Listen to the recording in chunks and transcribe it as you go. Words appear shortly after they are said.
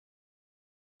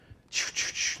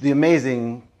The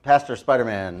amazing Pastor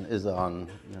Spider-Man is on.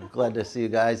 Glad to see you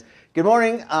guys. Good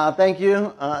morning. Thank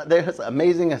you. There's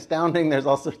amazing, astounding. There's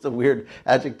all sorts of weird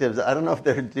adjectives. I don't know if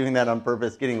they're doing that on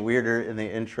purpose, getting weirder in the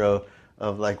intro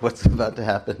of like what's about to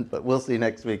happen, but we'll see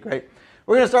next week, right?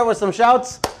 We're going to start with some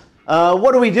shouts.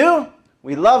 What do?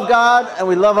 We love God and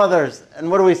we love others. And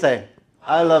what do we say?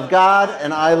 I love God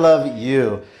and I love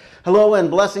you. Hello and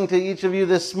blessing to each of you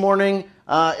this morning.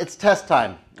 It's test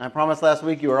time. I promised last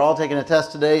week you were all taking a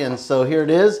test today, and so here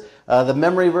it is. The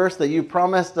memory verse that you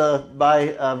promised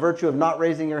by virtue of not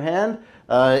raising your hand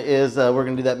is we're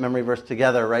going to do that memory verse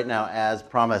together right now as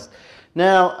promised.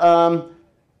 Now,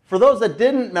 for those that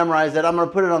didn't memorize it, I'm going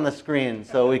to put it on the screen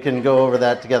so we can go over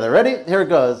that together. Ready? Here it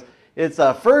goes. It's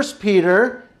 1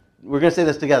 Peter. We're going to say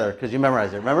this together because you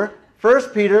memorized it. Remember? 1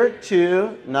 Peter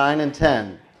 2, 9 and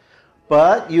 10.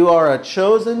 But you are a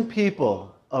chosen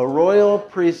people, a royal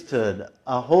priesthood,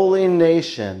 a holy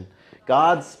nation,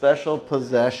 God's special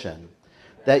possession,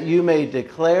 that you may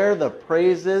declare the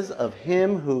praises of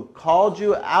him who called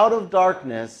you out of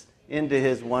darkness into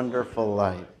his wonderful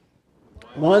light.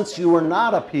 Once you were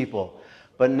not a people,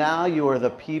 but now you are the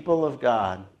people of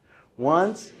God.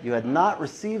 Once you had not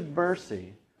received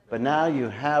mercy, but now you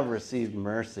have received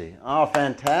mercy. Oh,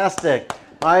 fantastic.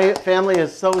 My family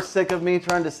is so sick of me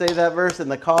trying to say that verse in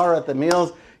the car at the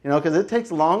meals, because it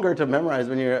takes longer to memorize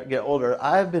when you get older.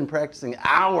 I've been practicing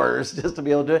hours just to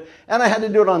be able to do it, and I had to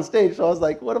do it on stage, so I was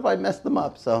like, what if I messed them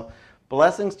up? So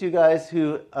blessings to you guys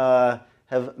who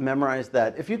have memorized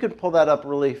that. If you could pull that up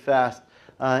really fast,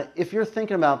 if you're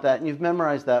thinking about that and you've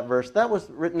memorized that verse, that was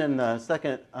written in the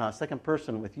second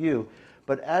person with you,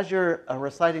 but as you're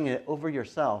reciting it over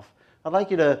yourself, I'd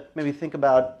like you to maybe think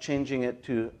about changing it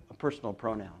to a personal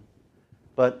pronoun.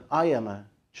 But I am a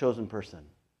chosen person.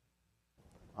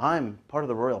 I'm part of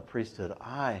the royal priesthood.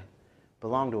 I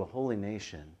belong to a holy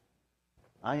nation.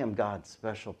 I am God's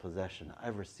special possession.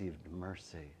 I've received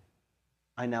mercy.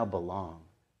 I now belong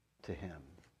to him.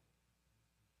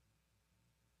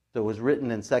 So it was written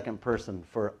in second person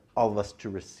for all of us to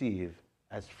receive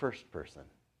as first person.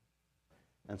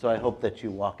 And so I hope that you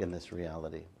walk in this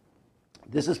reality.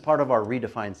 This is part of our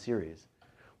Redefined series,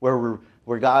 where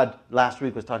God last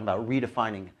week was talking about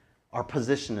redefining our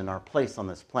position and our place on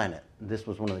this planet. This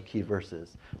was one of the key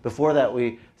verses. Before that,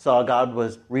 we saw God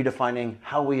was redefining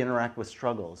how we interact with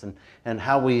struggles and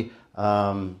how we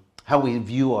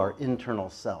view our internal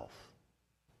self.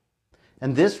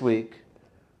 And this week,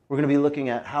 we're going to be looking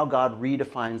at how God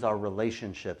redefines our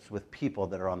relationships with people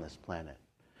that are on this planet.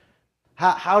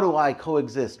 How do I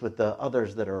coexist with the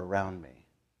others that are around me?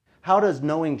 How does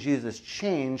knowing Jesus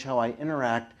change how I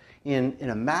interact in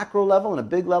a macro level, in a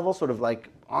big level, sort of like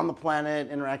on the planet,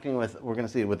 interacting with, we're going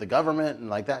to see, with the government and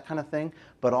like that kind of thing,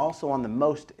 but also on the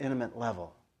most intimate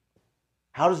level?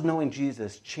 How does knowing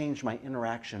Jesus change my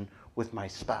interaction with my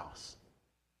spouse?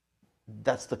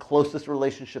 That's the closest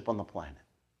relationship on the planet.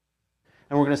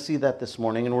 And we're going to see that this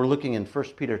morning, and we're looking in 1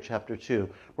 Peter chapter 2.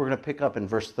 We're going to pick up in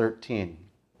verse 13.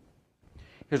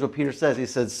 Here's what Peter says. He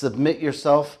says, submit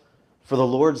yourself for the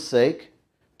Lord's sake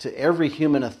to every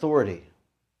human authority,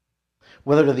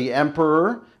 whether to the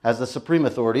emperor as the supreme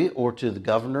authority or to the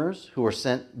governors who are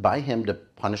sent by him to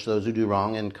punish those who do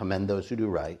wrong and commend those who do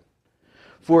right.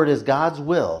 For it is God's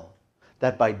will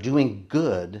that by doing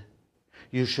good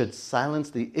you should silence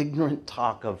the ignorant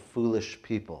talk of foolish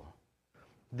people.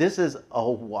 This is a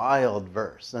wild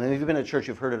verse. And if you've been to church,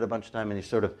 you've heard it a bunch of times and you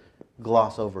sort of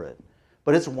gloss over it.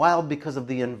 But it's wild because of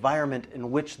the environment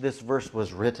in which this verse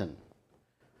was written.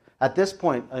 At this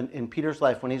point in Peter's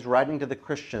life, when he's writing to the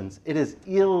Christians, it is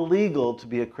illegal to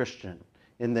be a Christian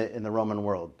in the Roman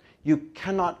world. You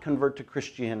cannot convert to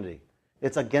Christianity.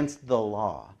 It's against the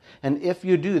law. And if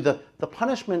you do, the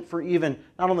punishment for even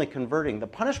not only converting, the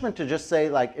punishment to just say,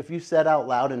 like, if you said out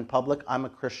loud in public, I'm a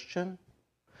Christian,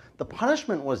 the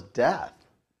punishment was death.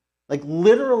 Like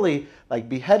literally, like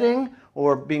beheading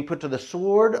or being put to the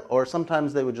sword, or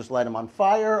sometimes they would just light him on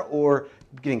fire, or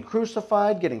getting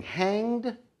crucified, getting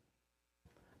hanged.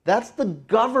 That's the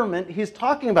government he's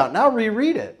talking about. Now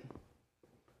reread it.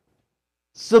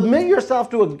 Submit yourself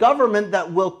to a government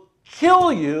that will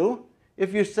kill you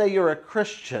if you say you're a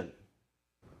Christian.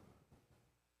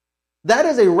 That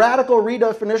is a radical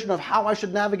redefinition of how I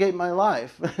should navigate my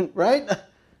life, right?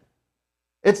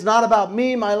 It's not about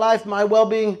me, my life, my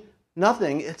well-being,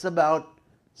 nothing. It's about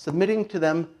submitting to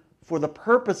them for the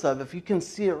purpose of, if you can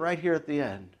see it right here at the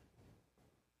end,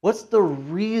 what's the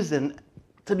reason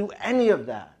to do any of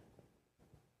that?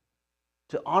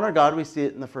 To honor God, we see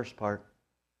it in the first part,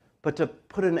 but to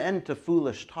put an end to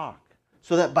foolish talk,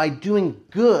 so that by doing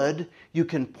good, you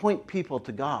can point people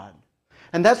to God.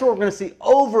 And that's what we're going to see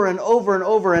over and over and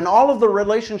over in all of the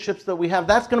relationships that we have.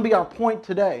 That's going to be our point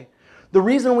today. The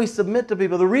reason we submit to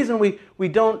people, the reason we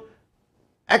don't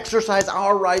exercise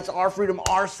our rights, our freedom,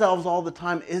 ourselves all the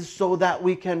time is so that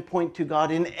we can point to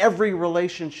God in every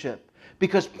relationship.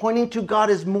 Because pointing to God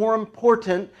is more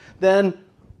important than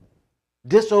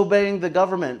disobeying the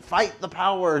government, fight the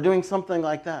power, or doing something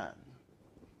like that.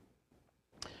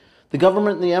 The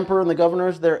government and the emperor and the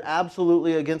governors, they're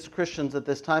absolutely against Christians at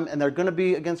this time, and they're going to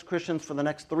be against Christians for the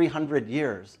next 300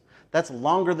 years. That's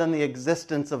longer than the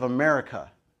existence of America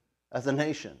as a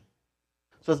nation.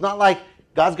 So it's not like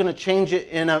God's going to change it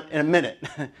in a minute,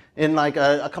 in like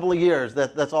a couple of years.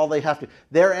 That's all they have to.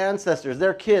 Their ancestors,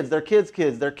 their kids, their kids'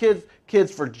 kids, their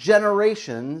kids for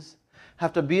generations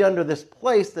have to be under this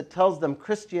place that tells them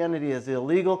Christianity is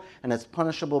illegal and it's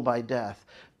punishable by death.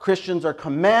 Christians are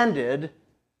commanded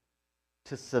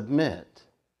to submit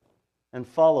and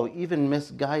follow even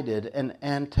misguided and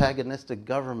antagonistic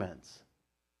governments.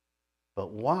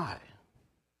 But why?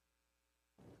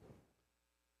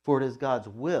 For it is God's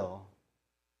will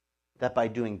that by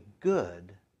doing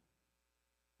good,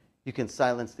 you can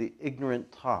silence the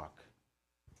ignorant talk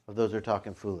of those who are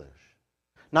talking foolish.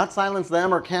 Not silence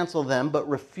them or cancel them, but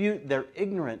refute their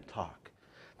ignorant talk.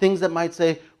 Things that might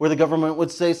say, where the government would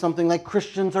say something like,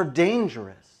 Christians are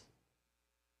dangerous.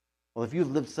 Well, if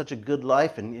you've lived such a good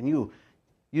life and you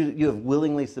have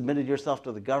willingly submitted yourself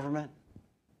to the government,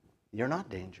 you're not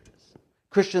dangerous.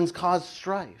 Christians cause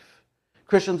strife.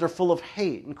 Christians are full of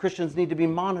hate, and Christians need to be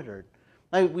monitored.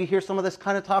 We hear some of this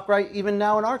kind of talk right even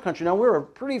now in our country. Now, we're a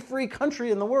pretty free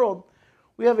country in the world.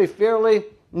 We have a fairly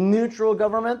neutral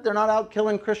government. They're not out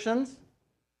killing Christians.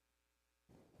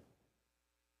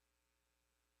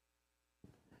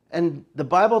 And the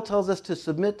Bible tells us to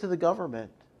submit to the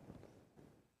government.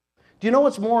 Do you know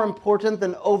what's more important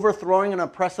than overthrowing an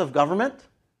oppressive government?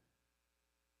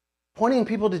 Pointing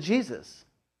people to Jesus.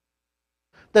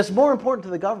 That's more important to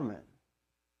the government.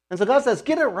 And so God says,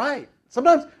 get it right.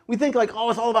 Sometimes we think like, oh,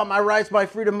 it's all about my rights, my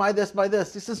freedom, my this, my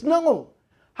this. He says, no.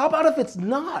 How about if it's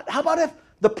not? How about if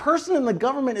the person in the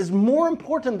government is more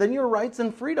important than your rights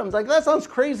and freedoms? Like, that sounds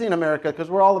crazy in America because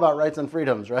we're all about rights and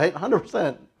freedoms, right?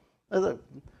 100%. There's a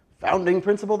founding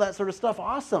principle, that sort of stuff.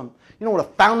 Awesome. You know what a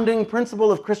founding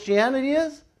principle of Christianity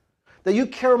is? That you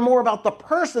care more about the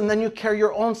person than you care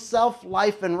your own self,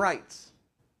 life, and rights.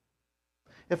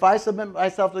 If I submit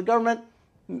myself to the government,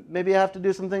 maybe I have to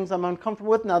do some things I'm uncomfortable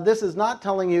with. Now, this is not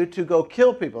telling you to go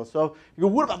kill people. So you go,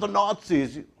 what about the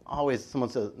Nazis? Always, someone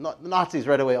says, Nazis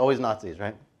right away, always Nazis,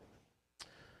 right?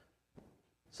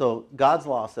 So God's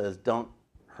law says don't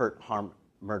hurt, harm,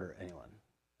 murder anyone.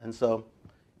 And so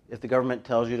if the government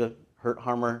tells you to hurt,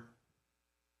 harm, or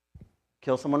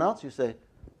kill someone else, you say,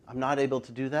 I'm not able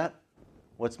to do that.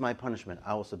 What's my punishment?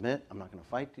 I will submit. I'm not going to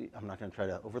fight you. I'm not going to try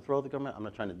to overthrow the government. I'm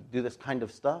not trying to do this kind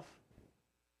of stuff.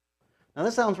 Now,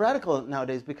 this sounds radical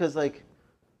nowadays because,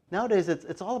 nowadays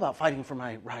it's all about fighting for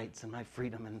my rights and my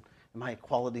freedom and my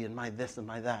equality and my this and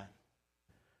my that.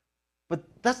 But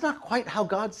that's not quite how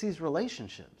God sees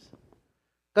relationships.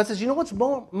 God says, you know what's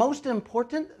most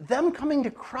important? Them coming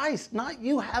to Christ, not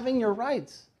you having your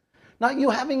rights, not you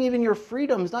having even your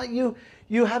freedoms, not you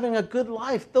having a good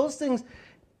life. Those things,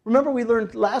 remember we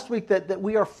learned last week that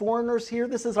we are foreigners here.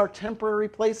 This is our temporary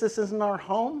place. This isn't our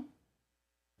home.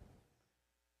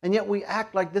 And yet we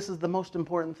act like this is the most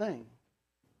important thing.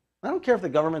 I don't care if the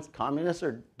government's communist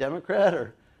or Democrat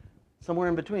or somewhere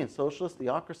in between, socialist,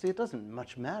 theocracy, it doesn't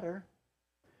much matter.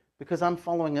 Because I'm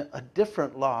following a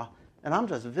different law, and I'm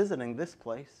just visiting this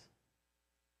place.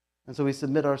 And so we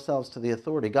submit ourselves to the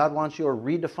authority. God wants your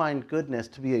redefined goodness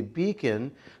to be a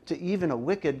beacon to even a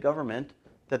wicked government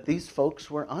that these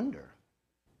folks were under.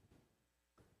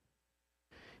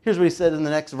 Here's what he said in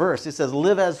the next verse. He says,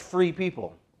 live as free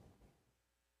people.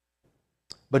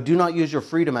 But do not use your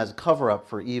freedom as a cover-up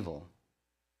for evil.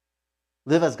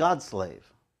 Live as God's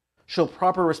slave. Show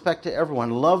proper respect to everyone.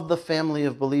 Love the family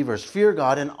of believers. Fear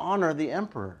God and honor the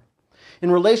emperor.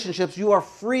 In relationships, you are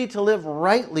free to live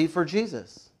rightly for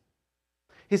Jesus.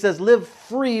 He says, live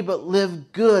free, but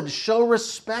live good. Show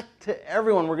respect to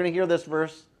everyone. We're going to hear this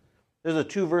verse. There's the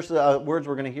two words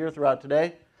we're going to hear throughout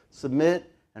today. Submit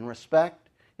and respect.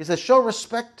 He says, show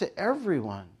respect to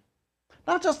everyone.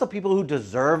 Not just the people who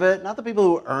deserve it, not the people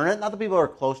who earn it, not the people who are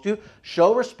close to you.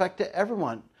 Show respect to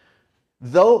everyone.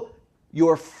 Though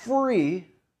you're free,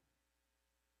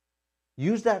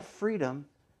 use that freedom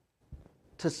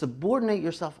to subordinate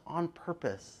yourself on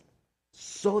purpose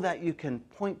so that you can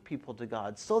point people to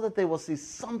God, so that they will see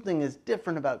something is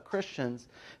different about Christians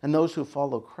and those who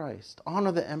follow Christ.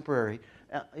 Honor the emperor.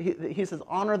 He says,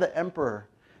 honor the emperor.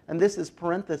 And this is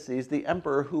parentheses, the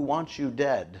emperor who wants you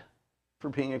dead for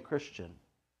being a Christian.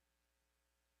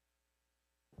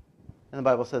 And the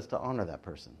Bible says to honor that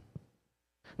person.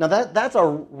 Now that's a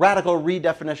radical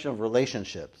redefinition of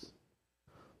relationships.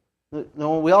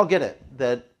 No, we all get it,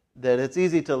 that it's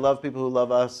easy to love people who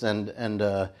love us and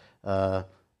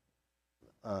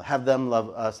have them love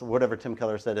us, whatever Tim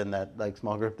Keller said in that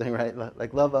small group thing, right?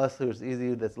 Like love us, who's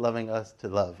easy, that's loving us, to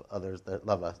love others that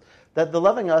love us. That the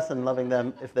loving us and loving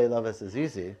them if they love us is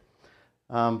easy.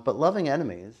 But loving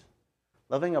enemies,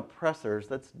 loving oppressors,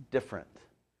 that's different.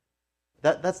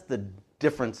 That's the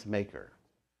difference maker.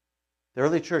 The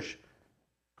early church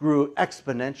grew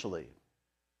exponentially,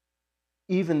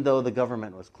 even though the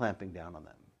government was clamping down on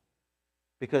them.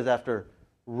 Because after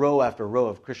row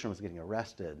of Christians getting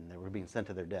arrested and they were being sent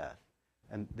to their death,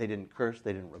 and they didn't curse,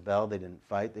 they didn't rebel, they didn't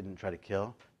fight, they didn't try to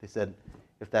kill. They said,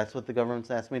 if that's what the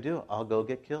government's asked me to do, I'll go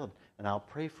get killed, and I'll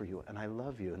pray for you, and I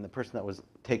love you. And the person that was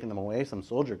taking them away, some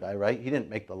soldier guy, right? He didn't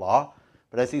make the law,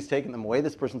 but as he's taking them away,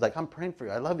 this person's like, I'm praying for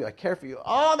you, I love you, I care for you.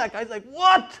 Oh, that guy's like,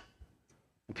 what?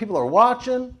 And people are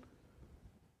watching,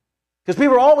 because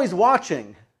people are always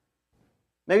watching.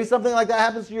 Maybe something like that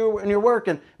happens to you in your work,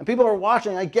 and people are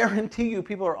watching. I guarantee you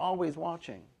people are always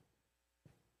watching.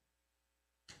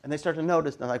 And they start to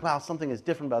notice, they're like, wow, something is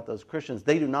different about those Christians.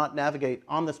 They do not navigate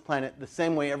on this planet the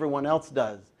same way everyone else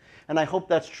does. And I hope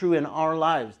that's true in our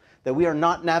lives, that we are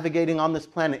not navigating on this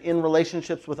planet in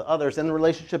relationships with others, in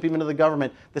relationship even to the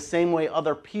government, the same way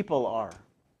other people are.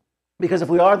 Because if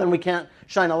we are, then we can't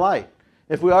shine a light.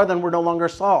 If we are, then we're no longer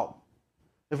salt.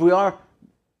 If we are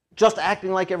just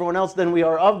acting like everyone else, then we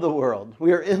are of the world.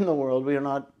 We are in the world. We are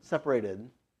not separated.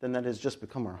 Then that has just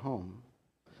become our home.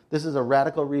 This is a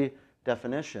radical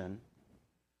redefinition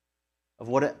of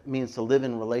what it means to live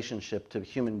in relationship to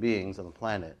human beings on the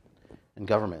planet and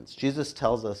governments. Jesus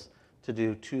tells us to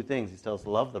do two things. He tells us to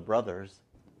love the brothers,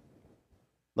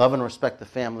 love and respect the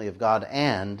family of God,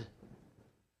 and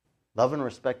love and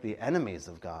respect the enemies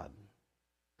of God,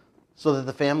 so that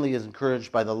the family is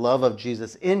encouraged by the love of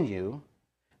Jesus in you,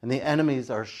 and the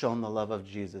enemies are shown the love of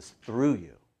Jesus through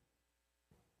you.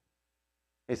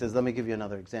 He says, let me give you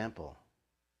another example.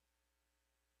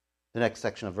 The next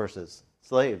section of verses.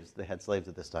 Slaves, they had slaves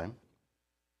at this time.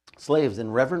 Slaves,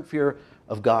 in reverent fear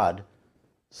of God,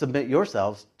 submit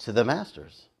yourselves to the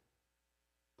masters.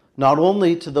 Not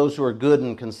only to those who are good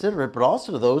and considerate, but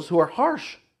also to those who are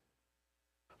harsh.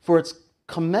 For it's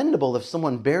commendable if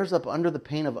someone bears up under the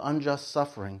pain of unjust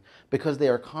suffering because they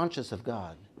are conscious of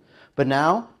God. But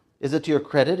now, is it to your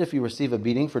credit if you receive a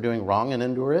beating for doing wrong and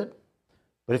endure it?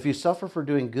 But if you suffer for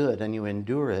doing good and you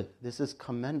endure it, this is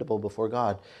commendable before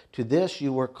God. To this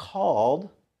you were called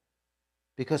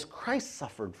because Christ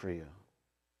suffered for you,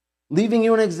 leaving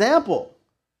you an example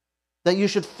that you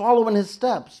should follow in his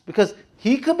steps, because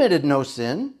he committed no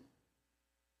sin.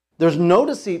 There's no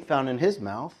deceit found in his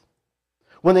mouth.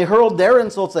 When they hurled their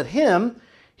insults at him,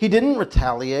 he didn't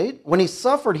retaliate. When he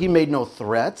suffered, he made no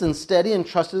threats. Instead, he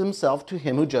entrusted himself to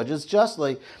him who judges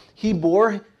justly. He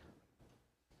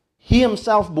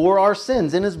himself bore our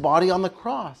sins in his body on the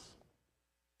cross,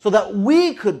 so that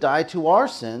we could die to our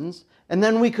sins, and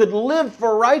then we could live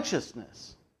for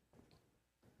righteousness.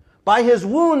 By his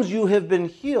wounds you have been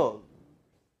healed.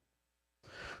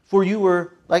 For you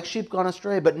were like sheep gone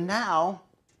astray, but now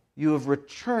you have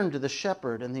returned to the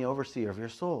shepherd and the overseer of your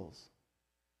souls.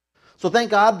 So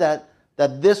thank God that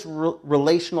this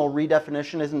relational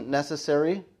redefinition isn't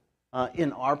necessary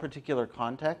in our particular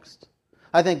context.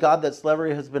 I thank God that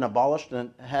slavery has been abolished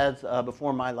and has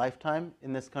before my lifetime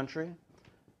in this country.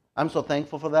 I'm so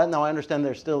thankful for that. Now I understand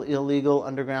there's still illegal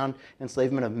underground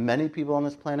enslavement of many people on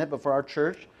this planet, but for our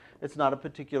church, it's not a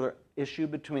particular issue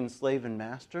between slave and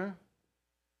master.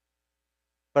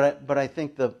 But I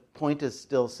think the point is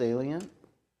still salient.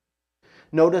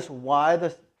 Notice why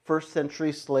the first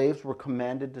century slaves were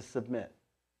commanded to submit.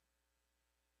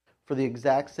 For the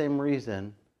exact same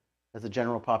reason as the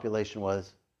general population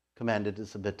was commanded to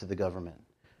submit to the government.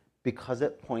 Because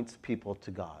it points people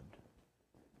to God.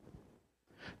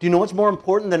 Do you know what's more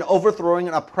important than overthrowing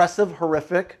an oppressive,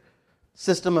 horrific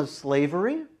system of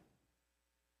slavery?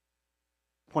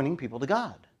 Pointing people to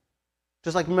God.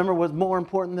 Just like, remember, what's more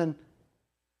important than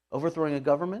overthrowing a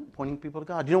government? Pointing people to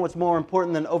God. Do you know what's more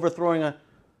important than overthrowing a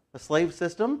slave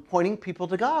system? Pointing people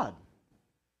to God.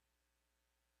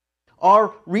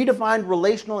 Our redefined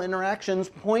relational interactions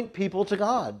point people to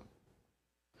God.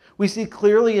 We see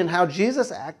clearly in how Jesus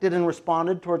acted and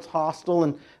responded towards hostile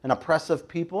and oppressive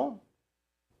people.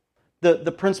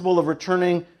 The principle of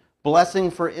returning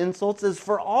blessing for insults is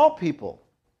for all people,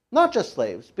 not just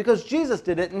slaves, because Jesus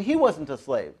did it and he wasn't a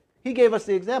slave. He gave us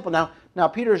the example. Now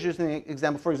Peter's using the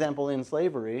example, for example, in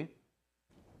slavery.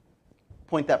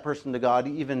 Point that person to God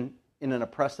even in an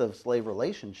oppressive slave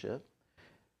relationship.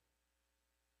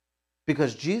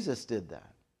 Because Jesus did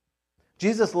that.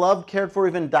 Jesus loved, cared for,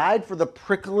 even died for the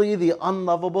prickly, the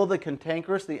unlovable, the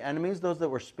cantankerous, the enemies, those that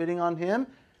were spitting on him,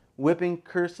 whipping,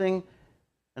 cursing,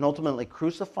 and ultimately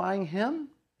crucifying him.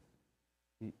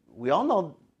 We all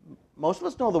know, most of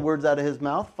us know the words out of his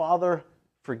mouth. Father,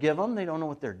 forgive them. They don't know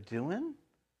what they're doing.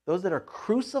 Those that are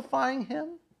crucifying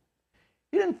him.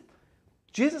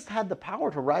 Jesus had the power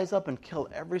to rise up and kill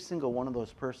every single one of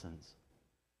those persons.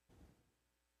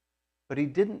 But he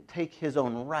didn't take his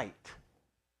own right.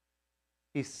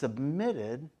 He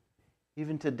submitted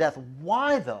even to death.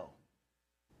 Why, though?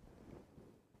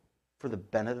 For the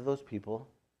benefit of those people,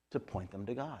 to point them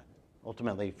to God.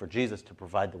 Ultimately, for Jesus to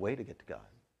provide the way to get to God.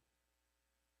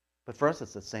 But for us,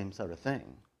 it's the same sort of thing.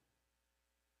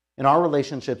 In our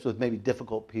relationships with maybe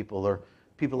difficult people or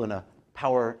people in a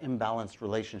power imbalanced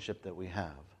relationship that we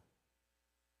have,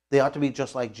 they ought to be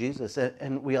just like Jesus,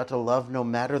 and we ought to love no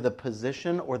matter the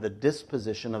position or the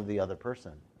disposition of the other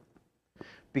person,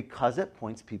 because it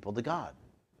points people to God.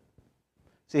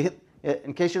 See,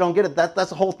 in case you don't get it, that's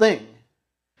the whole thing.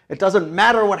 It doesn't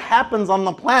matter what happens on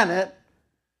the planet.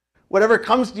 Whatever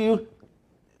comes to you,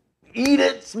 eat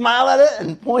it, smile at it,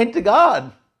 and point to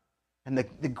God. And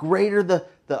the greater the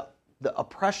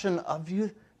oppression of you,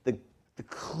 the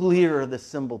clearer the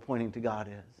symbol pointing to God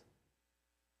is.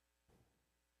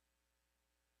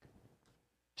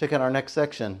 Check out our next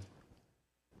section.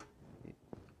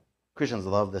 Christians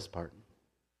love this part.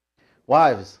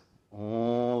 Wives,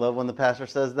 love when the pastor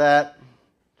says that.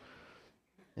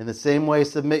 In the same way,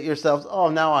 submit yourselves. Oh,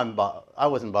 now I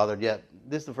wasn't bothered yet.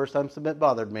 This is the first time submit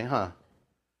bothered me, huh?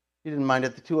 You didn't mind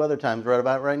it the two other times right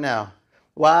about right now.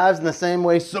 Wives, in the same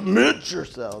way, submit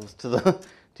yourselves to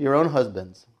your own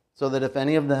husbands, so that if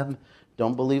any of them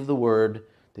don't believe the word,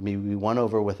 they may be won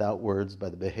over without words by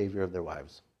the behavior of their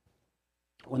wives,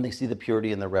 when they see the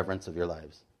purity and the reverence of your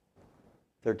lives.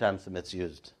 Third time submit's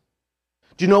used.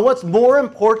 Do you know what's more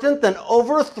important than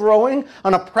overthrowing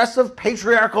an oppressive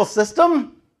patriarchal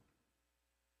system?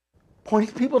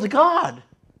 Pointing people to God.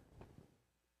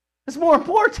 It's more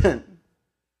important.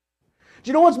 Do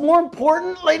you know what's more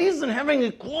important, ladies, than having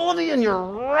equality in your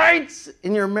rights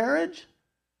in your marriage?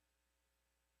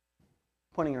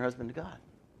 Pointing your husband to God.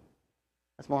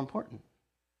 That's more important.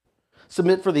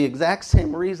 Submit for the exact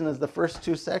same reason as the first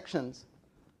two sections.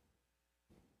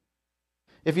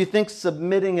 If you think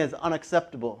submitting is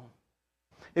unacceptable,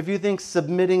 if you think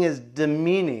submitting is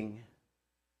demeaning,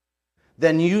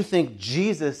 then you think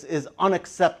Jesus is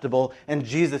unacceptable and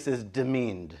Jesus is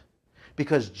demeaned.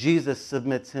 Because Jesus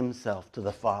submits himself to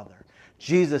the Father.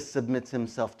 Jesus submits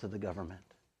himself to the government.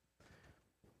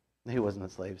 He wasn't a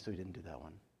slave, so he didn't do that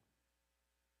one.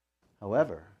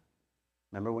 However,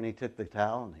 remember when he took the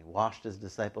towel and he washed his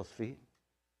disciples' feet?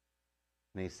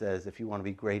 And he says, if you want to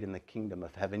be great in the kingdom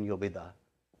of heaven, you'll be the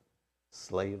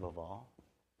slave of all,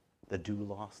 the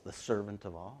doulos, the servant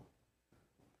of all.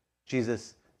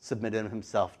 Jesus submitted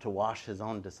himself to wash his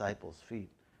own disciples'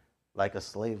 feet like a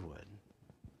slave would.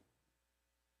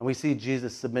 And we see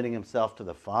Jesus submitting himself to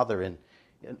the Father in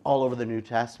all over the New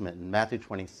Testament, in Matthew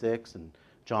 26 and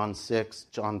John 6,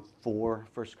 John 4,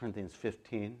 1 Corinthians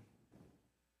 15.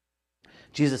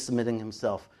 Jesus submitting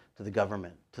himself to the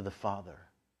government, to the Father,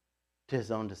 to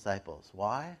his own disciples.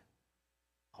 Why?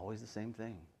 Always the same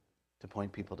thing, to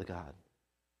point people to God.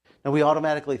 Now, we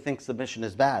automatically think submission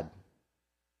is bad.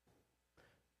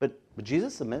 But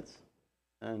Jesus submits,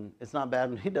 and it's not bad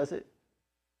when he does it.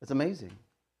 It's amazing.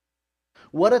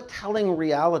 What a telling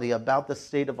reality about the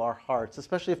state of our hearts,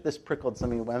 especially if this prickled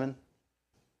some of you women.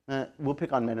 We'll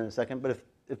pick on men in a second, but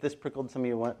if this prickled some of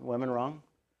you women wrong,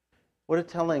 what a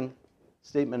telling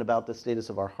statement about the status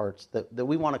of our hearts that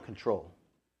we want to control.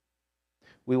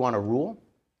 We want to rule.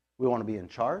 We want to be in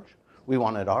charge. We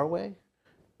want it our way.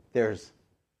 There's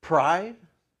pride.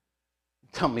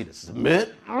 Tell me to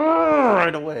submit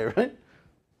right away, right?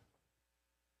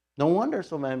 No wonder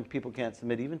so many people can't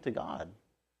submit even to God.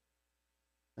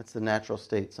 That's the natural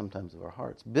state sometimes of our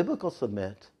hearts. Biblical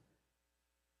submit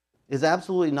is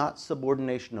absolutely not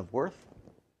subordination of worth.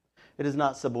 It is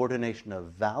not subordination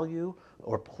of value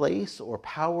or place or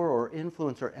power or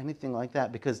influence or anything like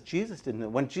that, because Jesus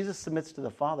didn't. When Jesus submits to the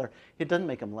Father, it doesn't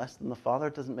make him less than the Father.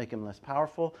 It doesn't make him less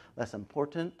powerful, less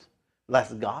important,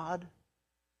 less God.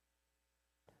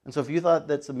 And so if you thought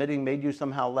that submitting made you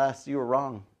somehow less, you were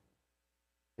wrong.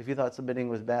 If you thought submitting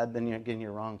was bad, then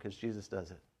you're wrong, because Jesus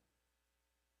does it.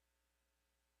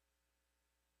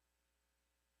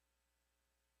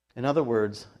 In other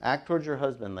words, act towards your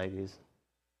husband, ladies,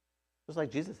 just like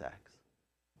Jesus acts.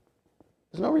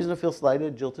 There's no reason to feel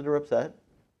slighted, jilted, or upset.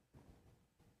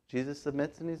 Jesus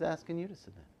submits, and he's asking you to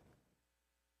submit.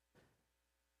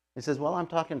 He says, well, I'm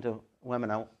talking to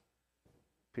women.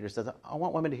 Peter says, I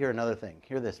want women to hear another thing.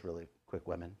 Hear this really quick,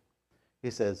 women. He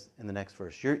says in the next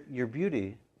verse, your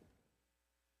beauty,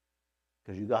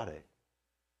 because you got it,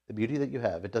 the beauty that you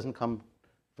have, it doesn't come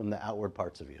from the outward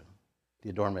parts of you, the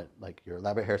adornment, like your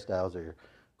elaborate hairstyles or your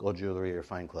gold jewelry or your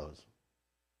fine clothes.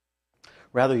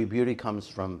 Rather, your beauty comes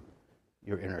from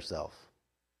your inner self,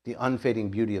 the unfading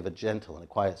beauty of a gentle and a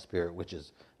quiet spirit, which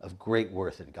is of great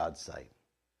worth in God's sight.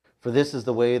 For this is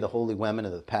the way the holy women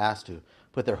of the past who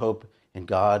put their hope in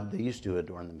God, they used to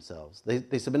adorn themselves.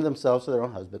 They submitted themselves to their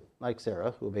own husband, like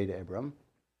Sarah, who obeyed Abram,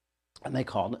 and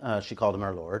she called him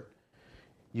our Lord.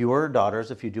 You are her daughters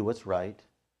if you do what's right,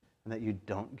 and that you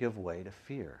don't give way to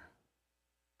fear.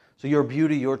 So your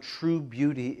beauty, your true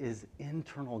beauty, is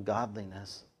internal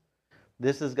godliness.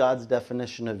 This is God's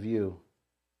definition of you.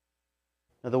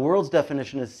 Now, the world's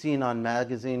definition is seen on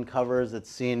magazine covers. It's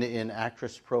seen in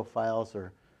actress profiles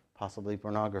or possibly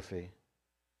pornography.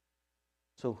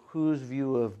 So whose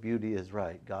view of beauty is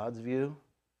right? God's view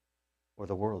or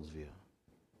the world's view?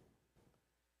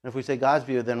 And if we say God's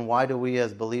view, then why do we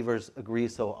as believers agree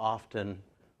so often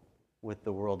with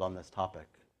the world on this topic,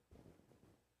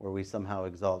 where we somehow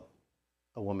exalt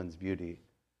a woman's beauty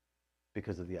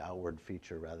because of the outward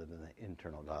feature rather than the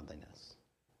internal godliness?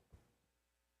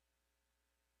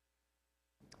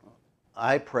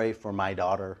 I pray for my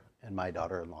daughter and my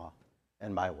daughter-in-law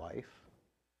and my wife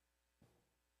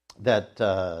that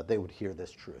they would hear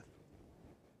this truth,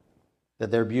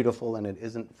 that they're beautiful, and it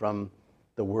isn't from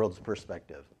the world's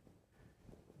perspective.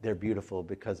 They're beautiful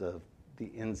because of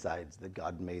the insides that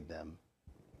God made them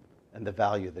and the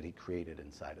value that he created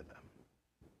inside of them.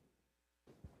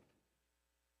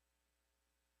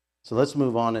 So let's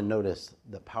move on and notice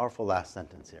the powerful last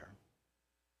sentence here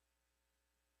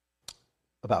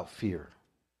about fear.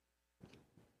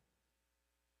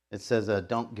 It says,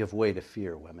 don't give way to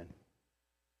fear, women.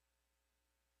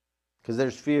 Because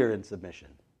there's fear in submission.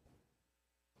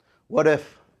 What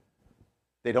if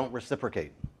they don't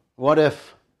reciprocate? What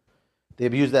if they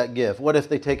abuse that gift? What if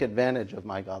they take advantage of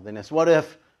my godliness? What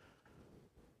if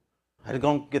I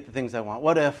don't get the things I want?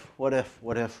 What if?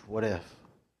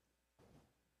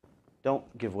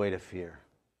 Don't give way to fear.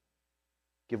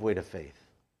 Give way to faith.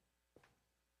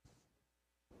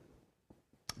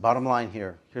 Bottom line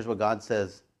here, here's what God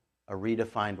says a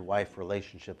redefined wife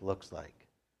relationship looks like.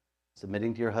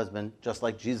 Submitting to your husband, just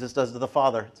like Jesus does to the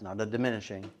Father. It's not a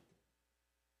diminishing.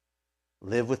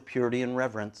 Live with purity and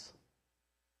reverence,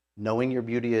 knowing your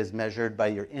beauty is measured by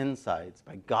your insides,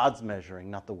 by God's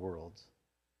measuring, not the world's.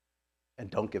 And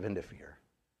don't give in to fear.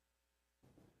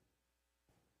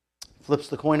 Flips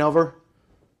the coin over.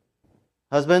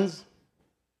 Husbands,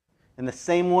 in the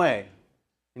same way.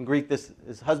 In Greek, this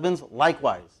is husbands,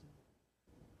 likewise.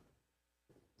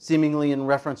 Seemingly in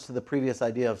reference to the previous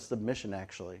idea of submission,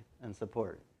 actually, and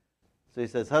support. So he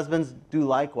says, husbands, do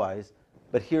likewise,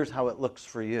 but here's how it looks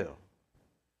for you.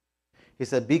 He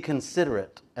said, be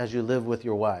considerate as you live with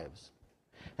your wives,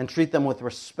 and treat them with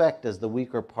respect as the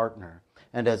weaker partner,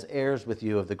 and as heirs with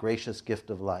you of the gracious gift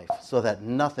of life, so that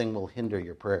nothing will hinder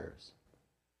your prayers.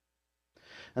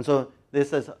 And so this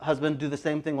says, husband, do the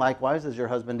same thing likewise as your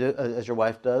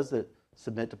wife does, that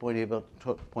submit to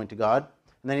point to God.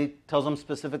 And then he tells them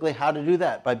specifically how to do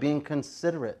that, by being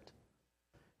considerate.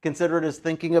 Considerate is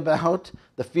thinking about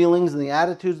the feelings and the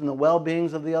attitudes and the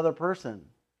well-beings of the other person.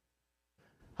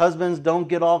 Husbands, don't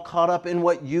get all caught up in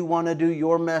what you want to do,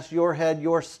 your mess, your head,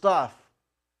 your stuff.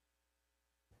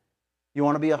 You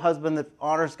want to be a husband that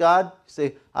honors God? You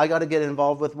say, I got to get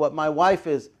involved with what my wife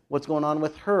is. What's going on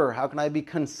with her? How can I be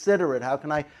considerate? How can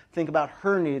I think about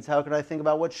her needs? How can I think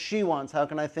about what she wants? How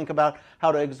can I think about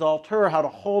how to exalt her, how to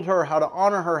hold her, how to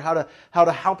honor her, how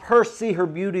to help her see her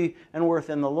beauty and worth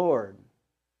in the Lord?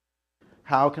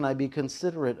 How can I be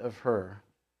considerate of her?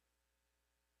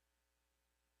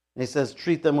 And he says,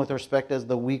 treat them with respect as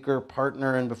the weaker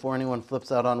partner. And before anyone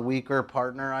flips out on weaker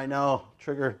partner, I know,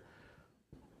 trigger.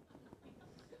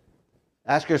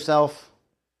 Ask yourself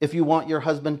if you want your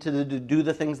husband to do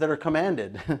the things that are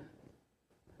commanded.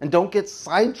 And don't get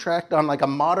sidetracked on like a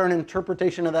modern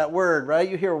interpretation of that word, right?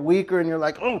 You hear weaker and you're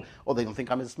like, oh, they don't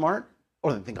think I'm as smart?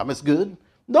 Or they think I'm as good?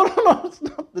 No, it's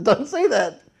not. It doesn't say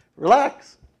that.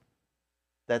 Relax.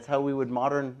 That's how we would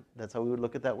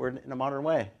look at that word in a modern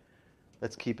way.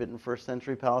 Let's keep it in first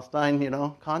century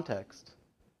Palestine, context.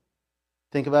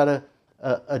 Think about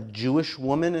a Jewish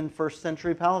woman in first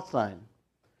century Palestine.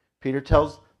 Peter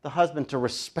tells the husband to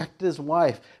respect his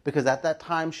wife because at that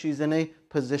time she's in a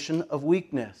position of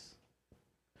weakness.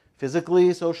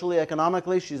 physically, socially,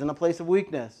 economically, she's in a place of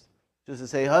weakness. Just to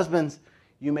say, husbands,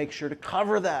 you make sure to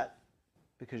cover that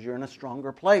because you're in a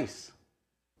stronger place.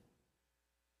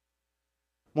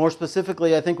 More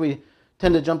specifically, I think we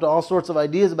tend to jump to all sorts of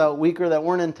ideas about weaker that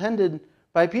weren't intended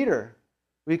by Peter.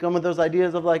 We come with those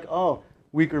ideas of like, oh,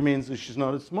 weaker means that she's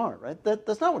not as smart, right?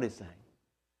 That's not what he's saying.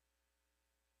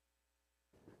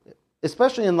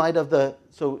 Especially in light of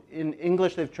so in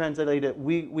English they've translated it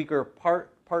weaker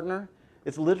partner.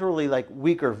 It's literally like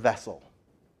weaker vessel.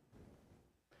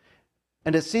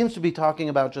 And it seems to be talking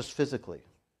about just physically.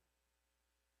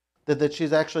 That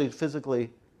she's actually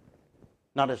physically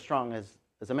not as strong as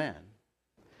a man.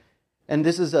 And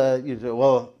this is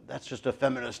well, that's just a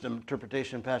feminist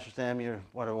interpretation, Pastor Sam. You're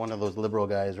one of those liberal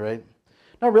guys, right?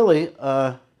 Not really.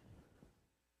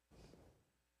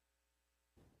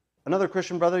 Another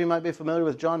Christian brother you might be familiar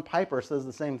with, John Piper, says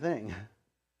the same thing.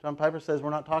 John Piper says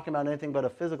we're not talking about anything but a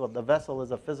physical. The vessel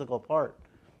is a physical part.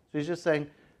 So he's just saying,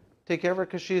 take care of her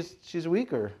because she's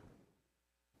weaker.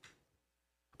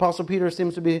 Apostle Peter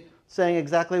seems to be saying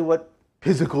exactly what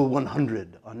Physical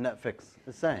 100 on Netflix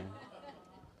is saying.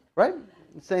 Right?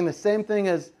 It's saying the same thing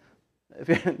as if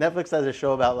Netflix has a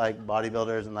show about like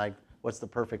bodybuilders and like what's the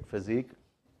perfect physique.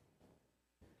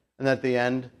 And at the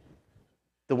end,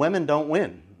 the women don't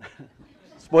win.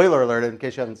 Spoiler alert in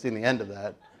case you haven't seen the end of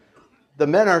that. The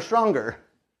men are stronger.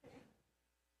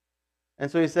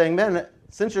 And so he's saying, men,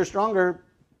 since you're stronger,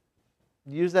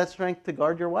 use that strength to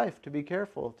guard your wife, to be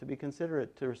careful, to be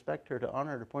considerate, to respect her, to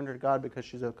honor her, to point her to God because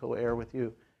she's a co-heir with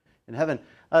you in heaven.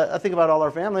 I think about all our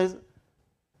families.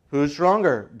 Who's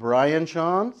stronger? Brian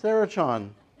Chon, Sarah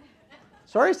Chon.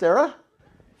 Sorry, Sarah.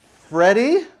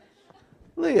 Freddie,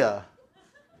 Leah.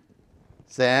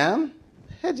 Sam,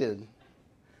 Hedges.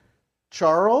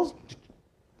 Charles,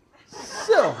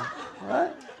 Sil.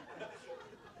 Right?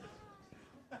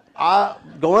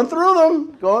 Going through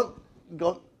them.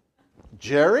 Go.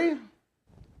 Jerry,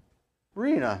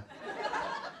 Rena.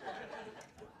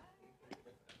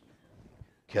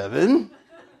 Kevin,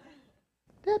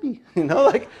 Debbie.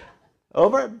 Like,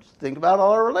 just think about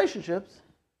all our relationships.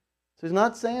 So he's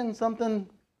not saying something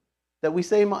that we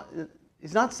say,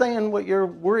 he's not saying what you're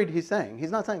worried he's saying.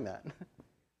 He's not saying that.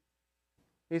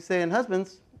 He's saying,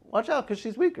 husbands, watch out because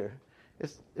she's weaker.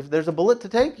 If there's a bullet to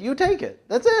take, you take it.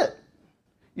 That's it.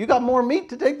 You got more meat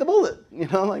to take the bullet.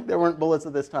 Like there weren't bullets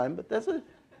at this time, but that's it.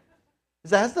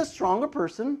 As the stronger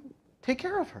person, take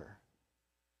care of her.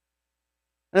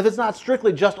 And if it's not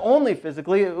strictly just only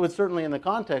physically, it was certainly in the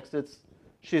context,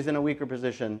 she's in a weaker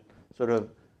position sort of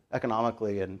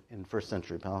economically in first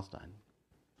century Palestine.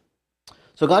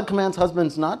 So God commands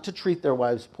husbands not to treat their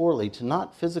wives poorly, to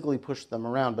not physically push them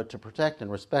around, but to protect and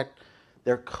respect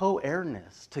their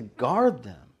co-heirness, to guard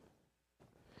them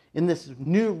in this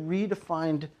new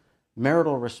redefined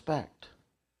marital respect.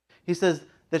 He says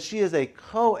that she is a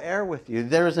co-heir with you.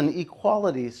 There is an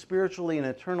equality spiritually and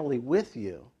eternally with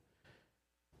you.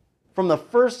 From the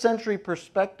first century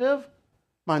perspective,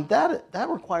 that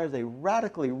requires a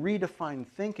radically redefined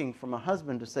thinking from a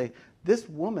husband to say, this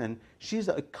woman, she's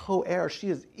a co-heir. She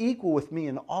is equal with me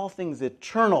in all things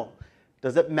eternal.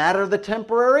 Does it matter the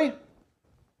temporary?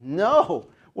 No.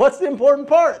 What's the important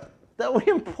part? That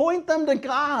we point them to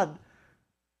God.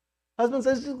 Husband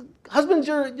says, husbands,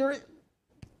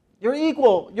 you're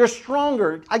equal. You're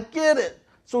stronger. I get it.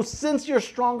 So since you're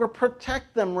stronger,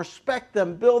 protect them, respect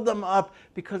them, build them up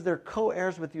because they're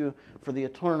co-heirs with you for the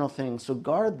eternal things. So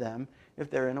guard them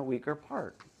if they're in a weaker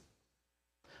part.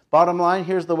 Bottom line,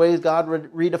 here's the ways God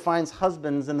redefines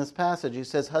husbands in this passage. He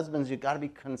says, husbands, you've got to be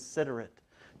considerate.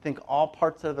 Think all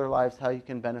parts of their lives, how you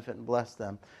can benefit and bless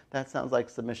them. That sounds like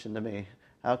submission to me.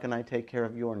 How can I take care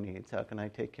of your needs? How can I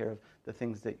take care of the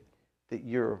things that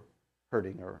you're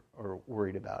hurting or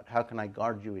worried about? How can I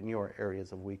guard you in your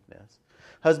areas of weakness?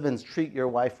 Husbands, treat your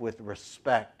wife with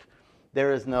respect.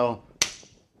 There is no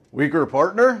weaker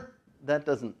partner. That's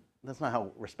not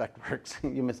how respect works.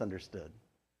 You misunderstood.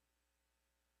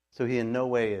 So he in no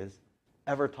way is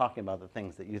ever talking about the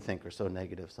things that you think are so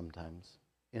negative sometimes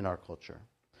in our culture.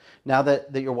 Now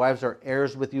that your wives are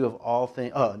heirs with you of all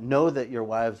things, know that your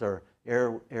wives are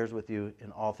heirs with you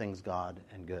in all things God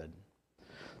and good.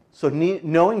 So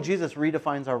knowing Jesus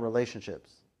redefines our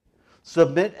relationships.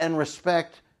 Submit and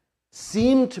respect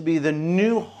seem to be the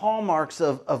new hallmarks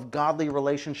of godly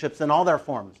relationships in all their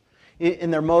forms.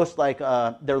 In their most,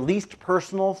 their least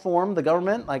personal form, the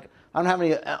government, I don't have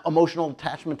any emotional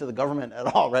attachment to the government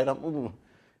at all, right?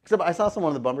 Except I saw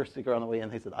someone with a bumper sticker on the way in.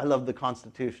 They said, I love the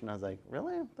Constitution. I was like,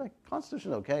 really? The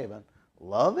Constitution's okay, but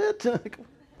love it?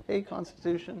 Hey,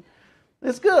 Constitution.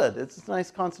 It's good. It's a nice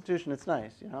Constitution. It's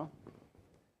nice,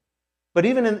 But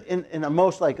even in a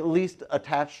most least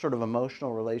attached sort of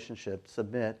emotional relationship,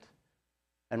 submit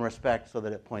and respect so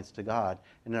that it points to God.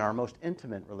 And in our most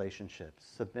intimate relationships,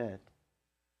 submit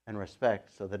and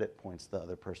respect so that it points the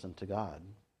other person to God.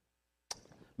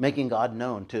 Making God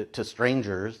known to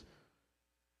strangers,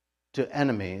 to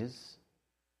enemies,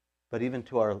 but even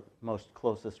to our most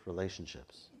closest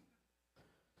relationships.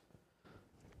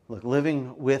 Look,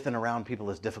 living with and around people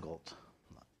is difficult.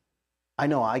 I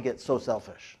know I get so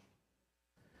selfish.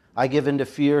 I give into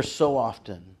fear so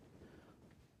often.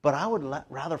 But I would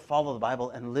rather follow the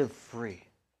Bible and live free.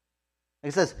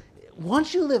 It says,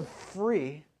 once you live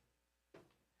free,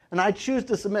 and I choose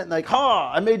to submit,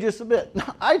 I made you submit.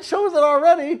 I chose it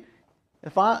already.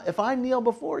 If I kneel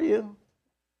before you,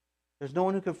 there's no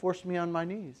one who can force me on my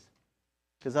knees,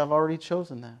 because I've already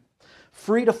chosen that.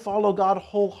 Free to follow God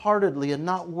wholeheartedly and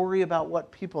not worry about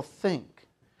what people think.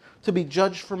 To be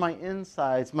judged for my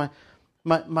insides, my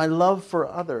love for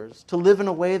others. To live in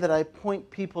a way that I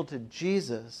point people to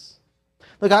Jesus.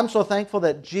 Look, I'm so thankful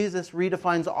that Jesus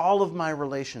redefines all of my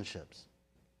relationships.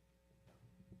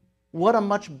 What a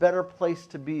much better place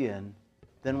to be in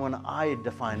than when I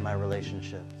define my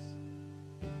relationships.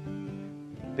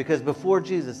 Because before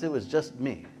Jesus, it was just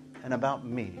me and about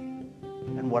me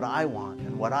and what I want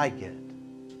and what I get.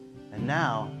 And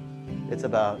now it's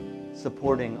about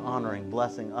supporting, honoring,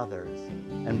 blessing others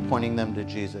and pointing them to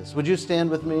Jesus. Would you stand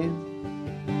with me?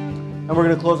 And we're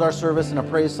going to close our service in a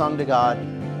praise song to God,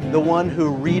 the one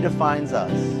who redefines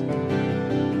us.